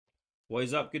What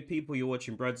is up, good people? You're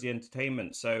watching Brudsy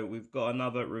Entertainment. So we've got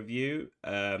another review.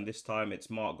 This time it's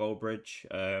Mark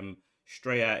Goldbridge.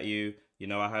 Straight at you. You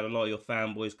know, I had a lot of your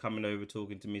fanboys coming over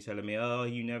talking to me, telling me, "Oh,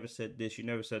 you never said this, you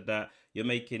never said that." You're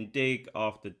making dig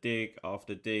after dig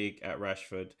after dig at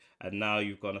Rashford, and now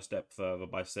you've gone a step further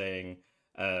by saying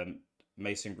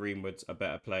Mason Greenwood's a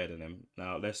better player than him.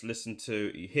 Now let's listen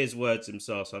to his words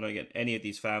himself, so I don't get any of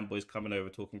these fanboys coming over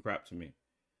talking crap to me.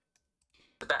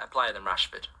 A better player than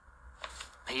Rashford.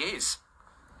 He is.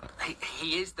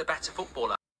 He is the better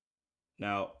footballer.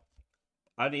 Now,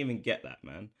 I didn't even get that,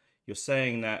 man. You're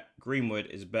saying that Greenwood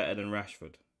is better than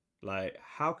Rashford. Like,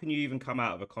 how can you even come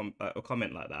out of a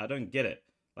comment like that? I don't get it.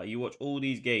 Like, you watch all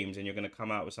these games and you're going to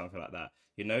come out with something like that.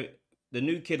 You know, the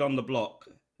new kid on the block,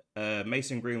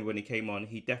 Mason Greenwood, when he came on,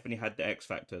 he definitely had the X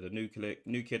factor. The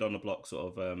new kid on the block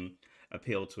sort of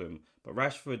appealed to him. But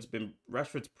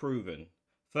Rashford's proven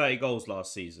 30 goals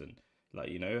last season. Like,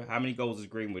 you know, how many goals has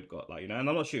Greenwood got? Like, you know, and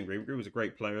I'm not shooting Greenwood. Greenwood's a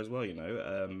great player as well, you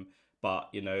know. But,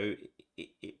 you know,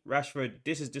 Rashford,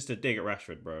 this is just a dig at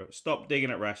Rashford, bro. Stop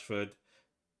digging at Rashford.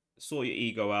 Sort your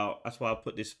ego out. That's why I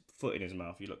put this foot in his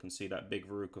mouth. You look and see that big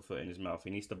Veruca foot in his mouth. He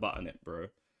needs to button it, bro.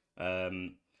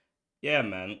 Yeah,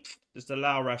 man. Just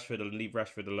allow Rashford and leave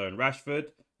Rashford alone. Rashford,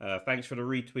 thanks for the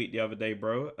retweet the other day,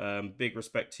 bro. Big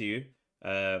respect to you.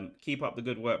 Keep up the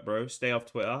good work, bro. Stay off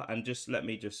Twitter and just let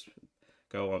me just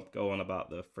go on about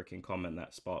the freaking comment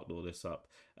that sparked all this up.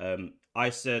 I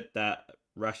said that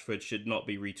Rashford should not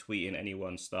be retweeting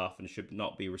anyone's stuff and should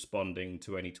not be responding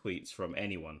to any tweets from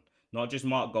anyone. Not just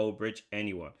Mark Goldbridge,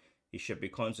 anyone. He should be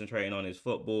concentrating on his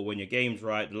football. When your game's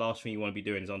right, the last thing you want to be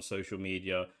doing is on social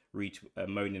media,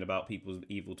 moaning about people's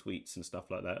evil tweets and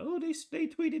stuff like that. Oh, they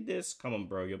tweeted this. Come on,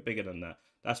 bro. You're bigger than that.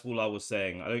 That's all I was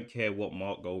saying. I don't care what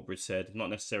Mark Goldbridge said. Not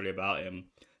necessarily about him.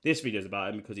 This video's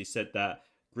about him because he said that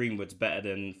Greenwood's better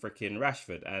than freaking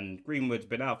Rashford, and Greenwood's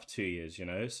been out for 2 years, you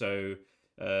know. So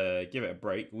give it a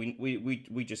break.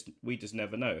 We just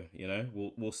never know, you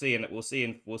know. We'll see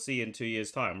in 2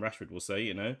 years' time. Rashford will say,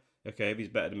 you know, okay, if he's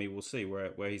better than me, we'll see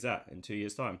where he's at in 2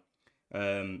 years' time.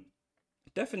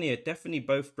 Definitely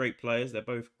both great players. They're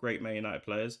both great Man United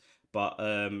players, but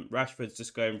Rashford's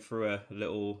just going through a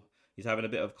little. He's having a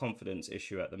bit of confidence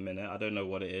issue at the minute. I don't know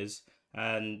what it is,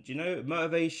 and you know,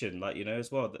 motivation, like, you know,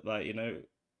 as well. That, like, you know,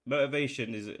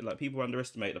 motivation is like, people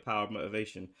underestimate the power of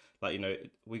motivation. Like, you know,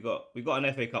 we got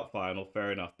an FA Cup final,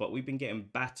 fair enough, but we've been getting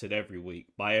battered every week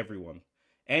by everyone.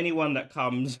 Anyone that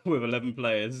comes with 11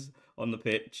 players on the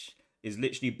pitch is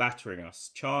literally battering us,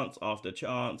 chance after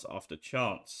chance after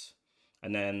chance.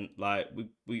 And then, like,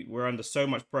 we're under so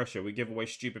much pressure, we give away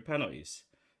stupid penalties.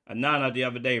 And Nana the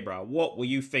other day, bro, what were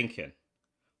you thinking?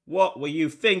 What were you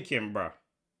thinking, bro?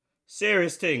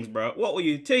 Serious things, bro. What were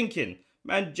you thinking?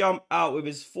 Man jumped out with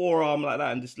his forearm like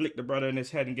that and just licked the brother in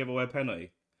his head and give away a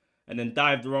penalty. And then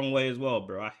dived the wrong way as well,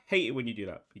 bro. I hate it when you do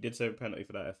that. He did save a penalty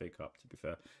for that FA Cup, to be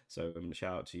fair. So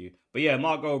shout out to you. But yeah,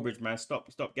 Mark Goldbridge, man, stop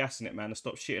gassing it, man, and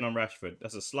stop shitting on Rashford.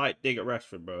 That's a slight dig at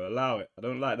Rashford, bro. Allow it. I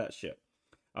don't like that shit.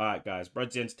 All right, guys.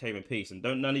 Brudsy Entertainment, peace. And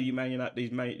don't none of you Man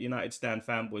United stand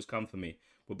fanboys come for me.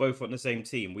 We're both on the same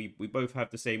team. We both have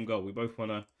the same goal. We both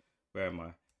want to... Where am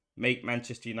I? Make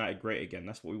Manchester United great again.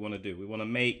 That's what we want to do. We want to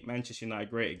make Manchester United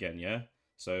great again, yeah?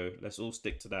 So let's all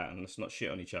stick to that and let's not shit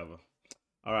on each other.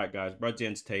 All right, guys. Brudsy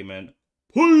Entertainment.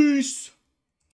 Peace!